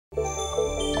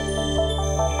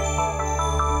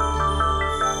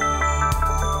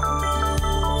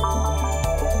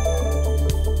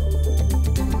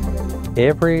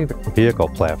Every vehicle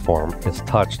platform is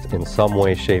touched in some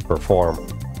way, shape, or form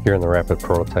here in the Rapid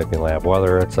Prototyping Lab,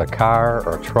 whether it's a car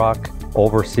or truck,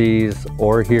 overseas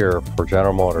or here for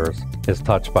General Motors, is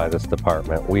touched by this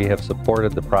department. We have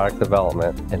supported the product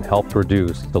development and helped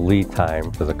reduce the lead time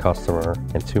to the customer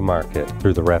and to market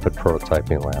through the Rapid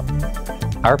Prototyping Lab.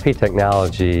 RP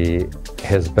technology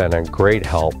has been a great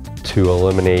help to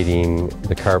eliminating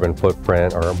the carbon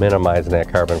footprint or minimizing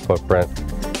that carbon footprint.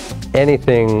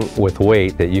 Anything with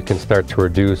weight that you can start to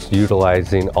reduce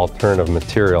utilizing alternative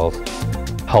materials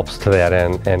helps to that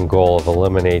end goal of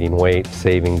eliminating weight,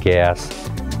 saving gas.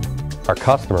 Our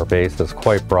customer base is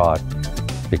quite broad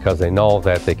because they know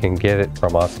that they can get it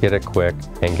from us, get it quick,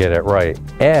 and get it right.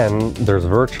 And there's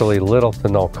virtually little to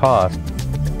no cost.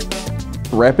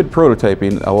 Rapid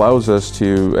prototyping allows us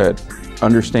to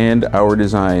understand our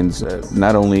designs,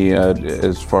 not only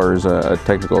as far as a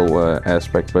technical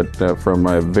aspect, but from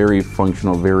a very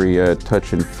functional, very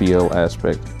touch and feel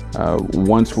aspect.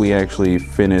 Once we actually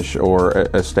finish or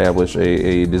establish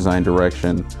a design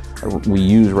direction, we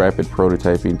use rapid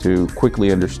prototyping to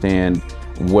quickly understand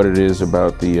what it is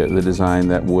about the design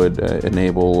that would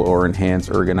enable or enhance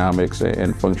ergonomics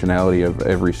and functionality of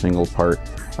every single part.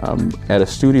 At a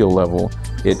studio level,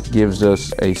 it gives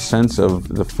us a sense of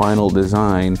the final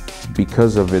design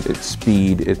because of its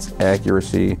speed, its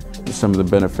accuracy. Some of the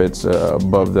benefits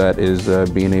above that is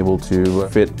being able to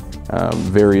fit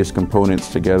various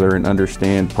components together and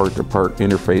understand part-to-part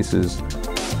interfaces.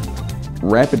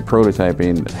 Rapid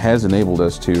prototyping has enabled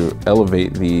us to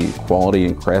elevate the quality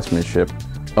and craftsmanship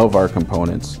of our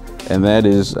components, and that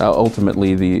is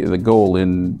ultimately the goal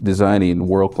in designing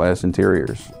world-class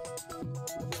interiors.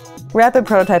 Rapid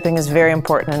prototyping is very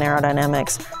important in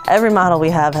aerodynamics. Every model we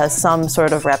have has some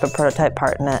sort of rapid prototype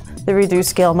part in it. The reduced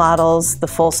scale models, the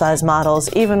full-size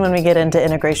models, even when we get into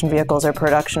integration vehicles or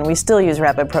production, we still use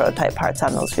rapid prototype parts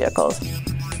on those vehicles.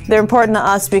 They're important to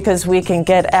us because we can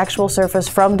get actual surface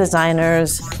from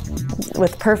designers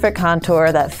with perfect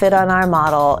contour that fit on our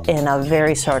model in a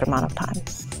very short amount of time.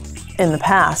 In the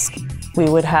past, we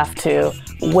would have to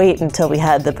wait until we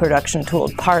had the production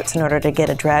tooled parts in order to get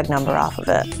a drag number off of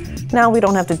it. Now we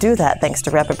don't have to do that thanks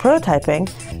to rapid prototyping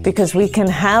because we can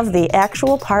have the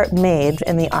actual part made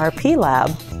in the RP lab.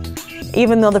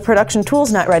 Even though the production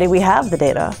tool's not ready, we have the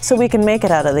data, so we can make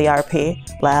it out of the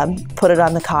RP lab, put it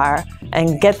on the car,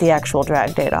 and get the actual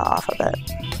drag data off of it.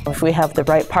 If we have the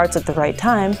right parts at the right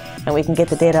time, and we can get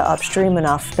the data upstream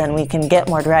enough, then we can get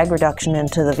more drag reduction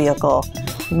into the vehicle,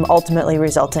 ultimately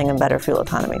resulting in better fuel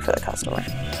economy for the customer.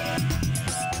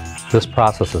 This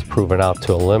process has proven out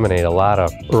to eliminate a lot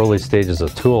of early stages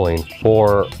of tooling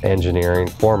for engineering,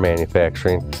 for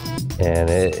manufacturing, and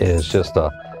it is just a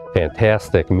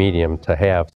fantastic medium to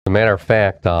have. As a matter of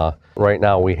fact, right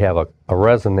now we have a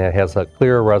resin that has a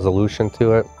clear resolution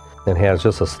to it and has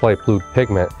just a slight blue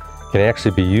pigment. Can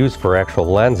actually be used for actual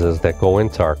lenses that go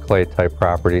into our clay type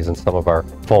properties and some of our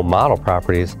foam model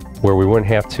properties, where we wouldn't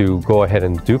have to go ahead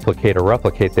and duplicate or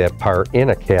replicate that part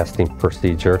in a casting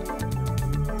procedure.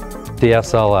 The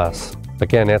SLS,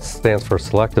 again, that stands for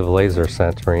selective laser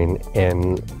sintering,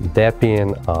 and that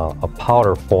being a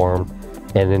powder form,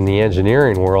 and in the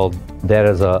engineering world, that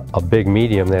is a big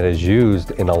medium that is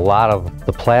used in a lot of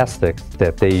the plastics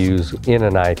that they use in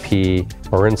an IP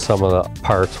or in some of the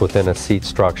parts within a seat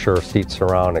structure, seat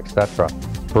surround, etc.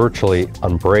 Virtually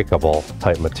unbreakable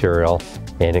type material,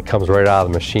 and it comes right out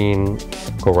of the machine,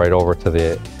 go right over to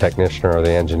the technician or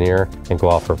the engineer, and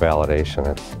go out for validation.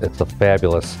 It's a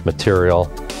fabulous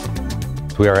material.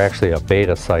 We are actually a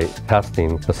beta site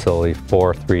testing facility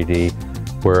for 3D,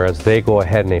 whereas they go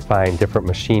ahead and they find different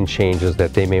machine changes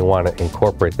that they may want to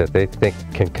incorporate that they think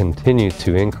can continue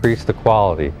to increase the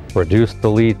quality, reduce the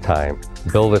lead time,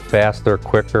 build it faster,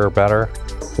 quicker, better.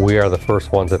 We are the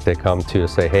first ones that they come to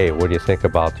say, hey, what do you think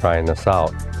about trying this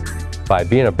out? By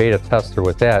being a beta tester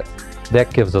with that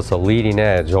gives us a leading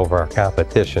edge over our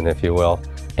competition, if you will,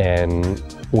 and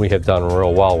we have done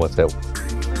real well with it.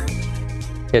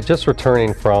 Yeah, just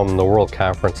returning from the World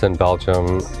Conference in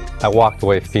Belgium, I walked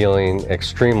away feeling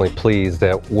extremely pleased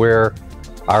that where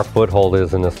our foothold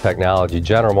is in this technology,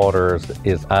 General Motors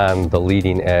is on the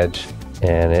leading edge,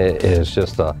 and it is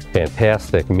just a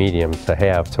fantastic medium to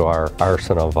have to our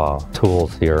arsenal of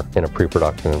tools here in a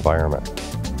pre-production environment.